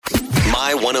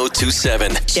My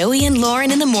 1027. Joey and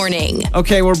Lauren in the morning.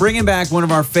 Okay, we're bringing back one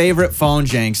of our favorite phone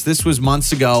janks. This was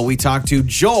months ago. We talked to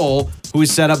Joel, who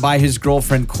was set up by his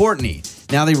girlfriend, Courtney.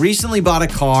 Now, they recently bought a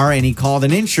car, and he called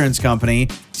an insurance company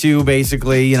to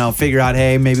basically, figure out,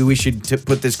 hey, maybe we should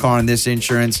put this car on this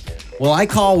insurance. Well, I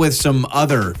call with some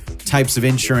other types of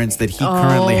insurance that he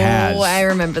currently has. Oh, I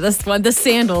remember this one. The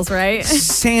Sandals, right?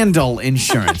 Sandal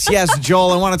insurance. Yes,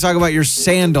 Joel, I want to talk about your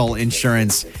Sandal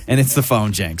insurance, and it's the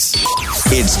phone janks.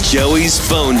 It's Joey's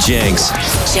Phone Jenks.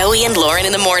 Joey and Lauren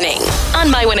in the morning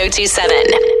on My 1027.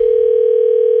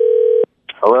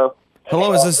 Hello?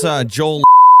 Hello, is this Joel?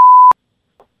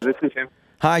 This is him.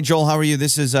 Hi, Joel. How are you?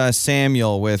 This is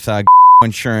Samuel with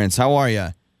Insurance. How are you?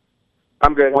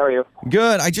 I'm good. How are you?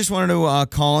 Good. I just wanted to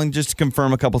call and just to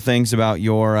confirm a couple things about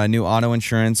your new auto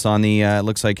insurance on the,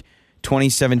 looks like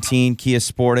 2017 Kia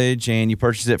Sportage, and you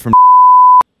purchased it from...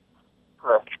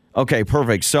 Correct. Okay,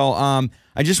 perfect. So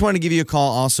I just wanted to give you a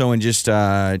call also and just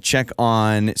check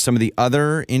on some of the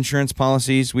other insurance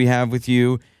policies we have with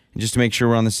you, just to make sure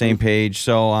we're on the same page.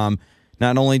 So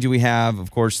not only do we have,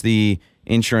 of course, the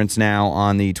insurance now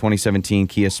on the 2017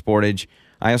 Kia Sportage,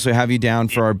 I also have you down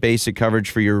for our basic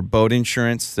coverage for your boat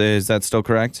insurance. Is that still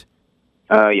correct?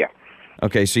 Yeah.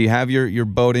 Okay, so you have your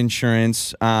boat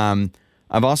insurance. I've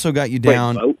also got you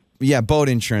down... Wait, boat? Yeah, boat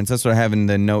insurance. That's what I have in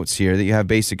the notes here, that you have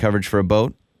basic coverage for a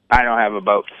boat. I don't have a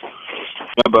boat.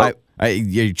 No boat.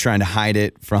 You're trying to hide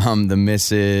it from the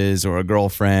missus or a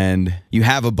girlfriend. You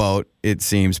have a boat, it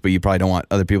seems, but you probably don't want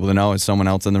other people to know. Is someone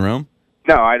else in the room?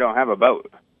 No, I don't have a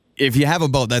boat. If you have a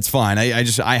boat, that's fine.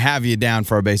 I have you down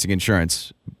for our basic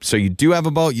insurance. So you do have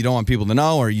a boat, you don't want people to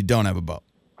know, or you don't have a boat?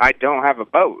 I don't have a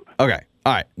boat. Okay.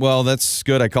 All right. Well, that's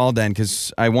good. I called then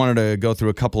because I wanted to go through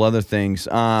a couple other things.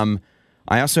 I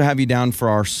also have you down for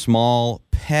our small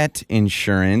pet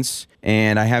insurance,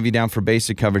 and I have you down for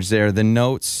basic coverage there. The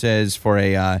note says for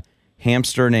a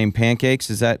hamster named Pancakes.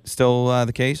 Is that still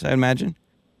the case, I imagine?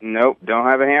 Nope, don't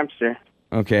have a hamster.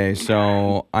 Okay,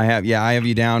 so I have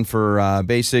you down for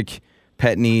basic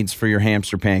pet needs for your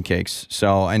hamster Pancakes.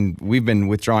 So, and we've been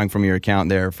withdrawing from your account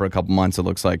there for a couple months, it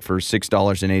looks like, for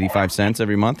 $6.85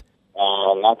 every month.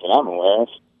 Not that I'm aware of.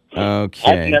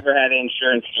 Okay. I've never had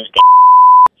insurance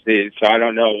through so I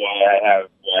don't know why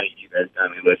you guys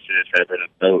got me listed as having a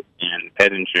boat and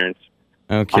pet insurance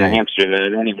on a hamster that I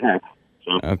don't even have.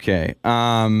 So. Okay.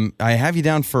 I have you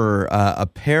down for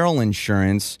apparel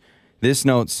insurance. This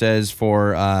note says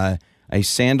for a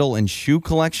sandal and shoe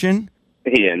collection.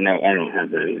 Yeah, no, I don't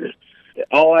have that either.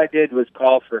 All I did was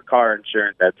call for car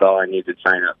insurance. That's all I need to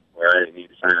sign up for. I didn't need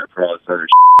to sign up for all this other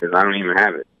because I don't even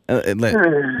have it.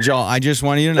 Joel, I just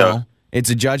want you to know, it's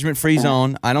a judgment-free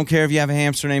zone. I don't care if you have a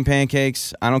hamster named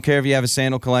Pancakes. I don't care if you have a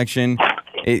sandal collection.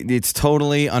 It's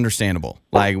totally understandable.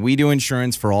 Like, we do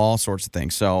insurance for all sorts of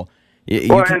things. So,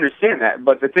 I understand that,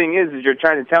 but the thing is you're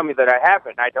trying to tell me that I have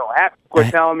it and I don't have it.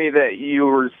 Quit telling me that you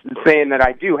were saying that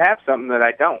I do have something that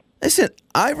I don't. Listen,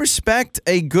 I respect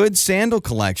a good sandal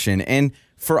collection, and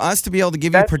for us to be able to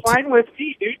give That's you... fine with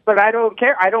me, dude, but I don't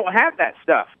care. I don't have that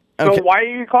stuff. Okay. So why are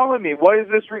you calling me? What is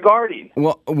this regarding?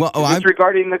 Well, is this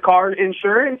regarding the car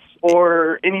insurance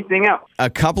or anything else? A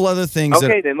couple other things.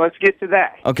 Okay, then let's get to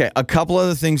that. Okay, a couple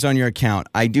other things on your account.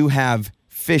 I do have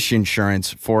fish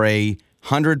insurance for a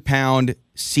 100-pound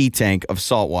sea tank of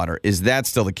salt water. Is that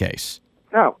still the case?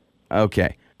 No.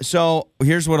 Okay. So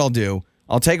here's what I'll do.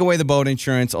 I'll take away the boat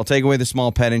insurance. I'll take away the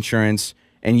small pet insurance.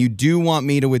 And you do want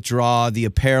me to withdraw the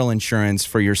apparel insurance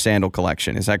for your sandal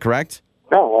collection. Is that correct?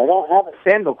 No, I don't have a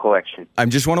sandal collection. I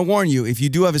just want to warn you, if you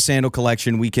do have a sandal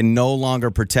collection, we can no longer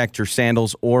protect your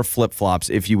sandals or flip-flops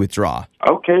if you withdraw.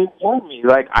 Okay, warn me.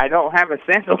 Like, I don't have a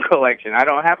sandal collection. I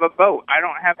don't have a boat. I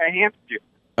don't have a hamster.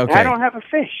 Okay. I don't have a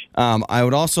fish. I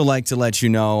would also like to let you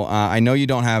know, I know you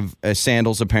don't have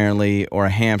sandals apparently, or a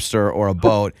hamster, or a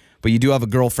boat, but you do have a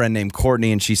girlfriend named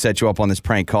Courtney, and she set you up on this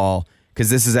prank call, because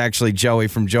this is actually Joey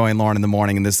from Joey and Lauren in the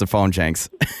morning, and this is the phone janks.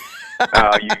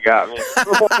 Oh, you got me.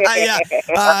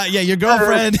 Yeah, your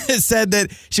girlfriend said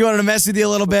that she wanted to mess with you a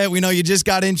little bit. We know you just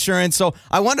got insurance, so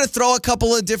I wanted to throw a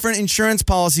couple of different insurance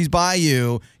policies by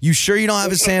you. You sure you don't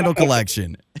have a sandal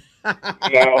collection?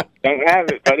 No, don't have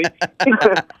it, buddy.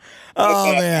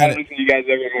 Oh, man. I listen to you guys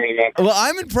every morning, man. Well,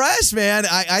 I'm impressed, man.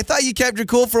 I thought you kept your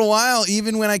cool for a while,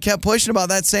 even when I kept pushing about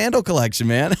that sandal collection,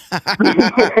 man.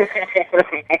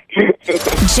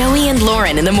 Joey and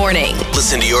Lauren in the morning.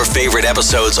 Listen to your favorite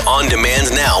episodes on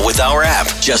demand now with our app.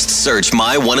 Just search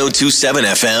My 1027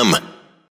 FM.